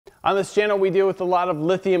On this channel, we deal with a lot of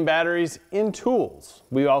lithium batteries in tools.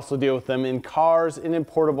 We also deal with them in cars and in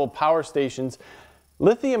portable power stations.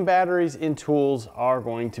 Lithium batteries in tools are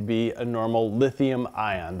going to be a normal lithium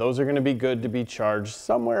ion. Those are going to be good to be charged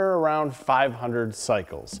somewhere around 500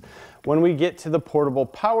 cycles. When we get to the portable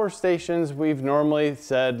power stations, we've normally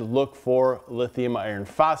said look for lithium iron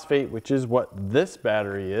phosphate, which is what this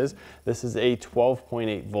battery is. This is a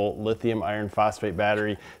 12.8 volt lithium iron phosphate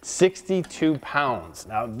battery, 62 pounds.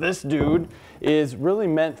 Now this dude is really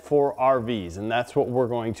meant for RVs, and that's what we're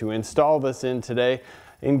going to install this in today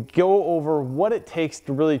and go over what it takes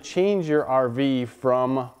to really change your RV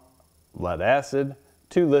from lead acid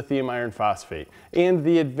to lithium iron phosphate and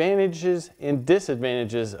the advantages and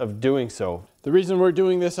disadvantages of doing so. The reason we're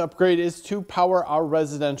doing this upgrade is to power our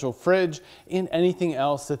residential fridge and anything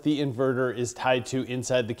else that the inverter is tied to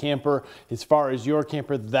inside the camper. As far as your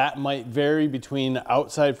camper, that might vary between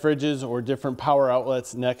outside fridges or different power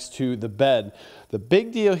outlets next to the bed. The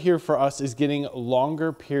big deal here for us is getting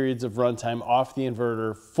longer periods of runtime off the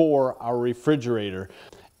inverter for our refrigerator.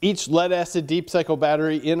 Each lead acid deep cycle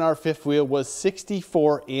battery in our fifth wheel was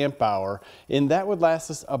 64 amp hour, and that would last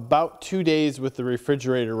us about 2 days with the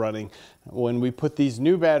refrigerator running. When we put these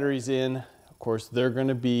new batteries in, of course, they're going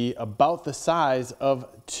to be about the size of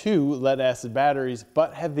 2 lead acid batteries,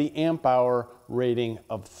 but have the amp hour rating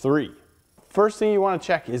of 3. First thing you want to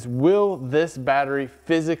check is, will this battery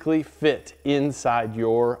physically fit inside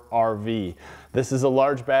your RV? This is a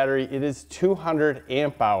large battery. It is 200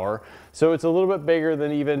 amp hour, so it's a little bit bigger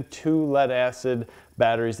than even 2 lead acid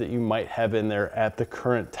batteries that you might have in there at the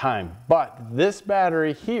current time. But this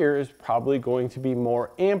battery here is probably going to be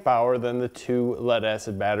more amp hour than the 2 lead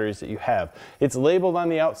acid batteries that you have. It's labeled on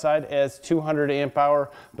the outside as 200 amp hour,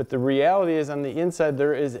 but the reality is on the inside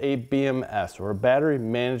there is a BMS, or a battery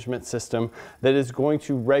management system, that is going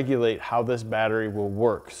to regulate how this battery will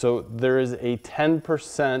work. So there is a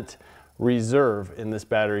 10% reserve in this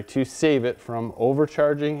battery to save it from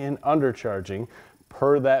overcharging and undercharging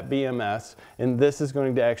per that BMS, and this is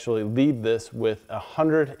going to actually leave this with a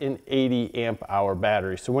 180 amp hour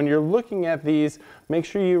battery. So when you're looking at these, make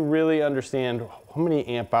sure you really understand how many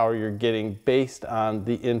amp hour you're getting based on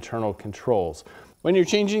the internal controls. When you're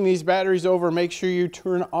changing these batteries over, make sure you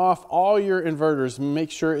turn off all your inverters.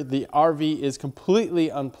 Make sure the RV is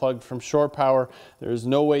completely unplugged from shore power. There's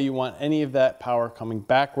no way you want any of that power coming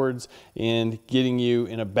backwards and getting you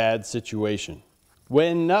in a bad situation.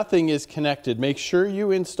 When nothing is connected, make sure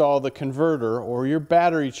you install the converter or your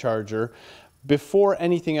battery charger before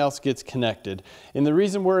anything else gets connected. And the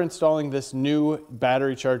reason we're installing this new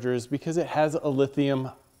battery charger is because it has a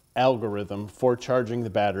lithium algorithm for charging the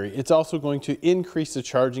battery. It's also going to increase the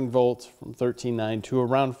charging volts from 13.9 to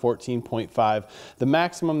around 14.5. The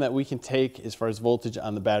maximum that we can take as far as voltage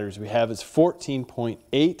on the batteries we have is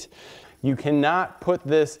 14.8. You cannot put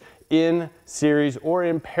this in series or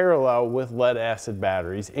in parallel with lead acid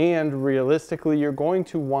batteries, and realistically you're going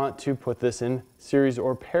to want to put this in series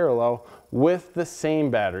or parallel with the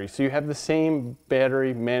same battery, so you have the same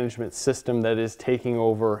battery management system that is taking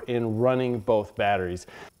over and running both batteries.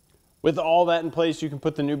 With all that in place, you can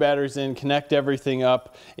put the new batteries in, connect everything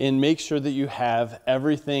up, and make sure that you have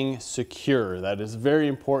everything secure. That is very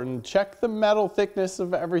important. Check the metal thickness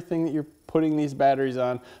of everything that you're putting these batteries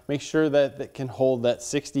on. Make sure that it can hold that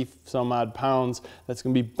 60 some odd pounds that's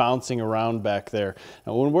going to be bouncing around back there.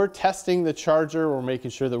 Now when we're testing the charger, we're making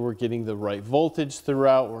sure that we're getting the right voltage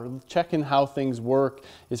throughout. We're checking how things work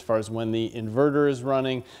as far as when the inverter is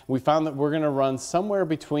running. We found that we're going to run somewhere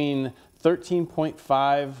between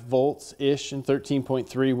 13.5 volts-ish and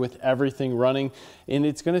 13.3 with everything running, and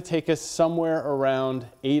it's going to take us somewhere around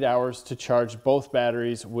 8 hours to charge both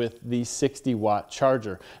batteries with the 60-watt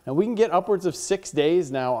charger. Now we can get upwards of 6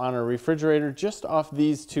 days now on a refrigerator just off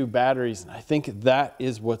these 2 batteries, and I think that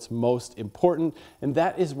is what's most important, and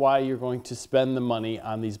that is why you're going to spend the money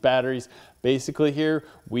on these batteries. Basically here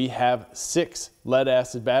we have 6 lead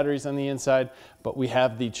acid batteries on the inside, but we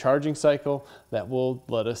have the charging cycle that will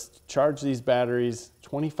let us charge these batteries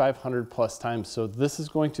 2,500 plus times. So this is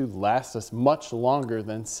going to last us much longer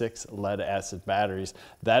than 6 lead acid batteries.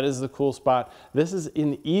 That is the cool spot. This is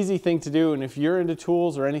an easy thing to do, and if you're into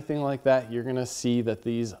tools or anything like that, you're gonna see that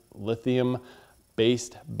these lithium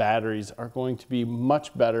based batteries are going to be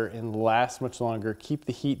much better and last much longer, keep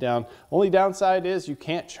the heat down. Only downside is you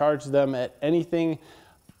can't charge them at anything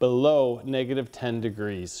below -10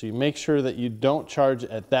 degrees. So you make sure that you don't charge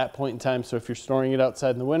at that point in time. So if you're storing it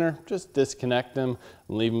outside in the winter, just disconnect them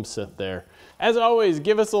and leave them sit there. As always,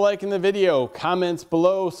 give us a like in the video, comments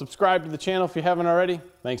below, subscribe to the channel if you haven't already.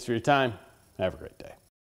 Thanks for your time. Have a great day.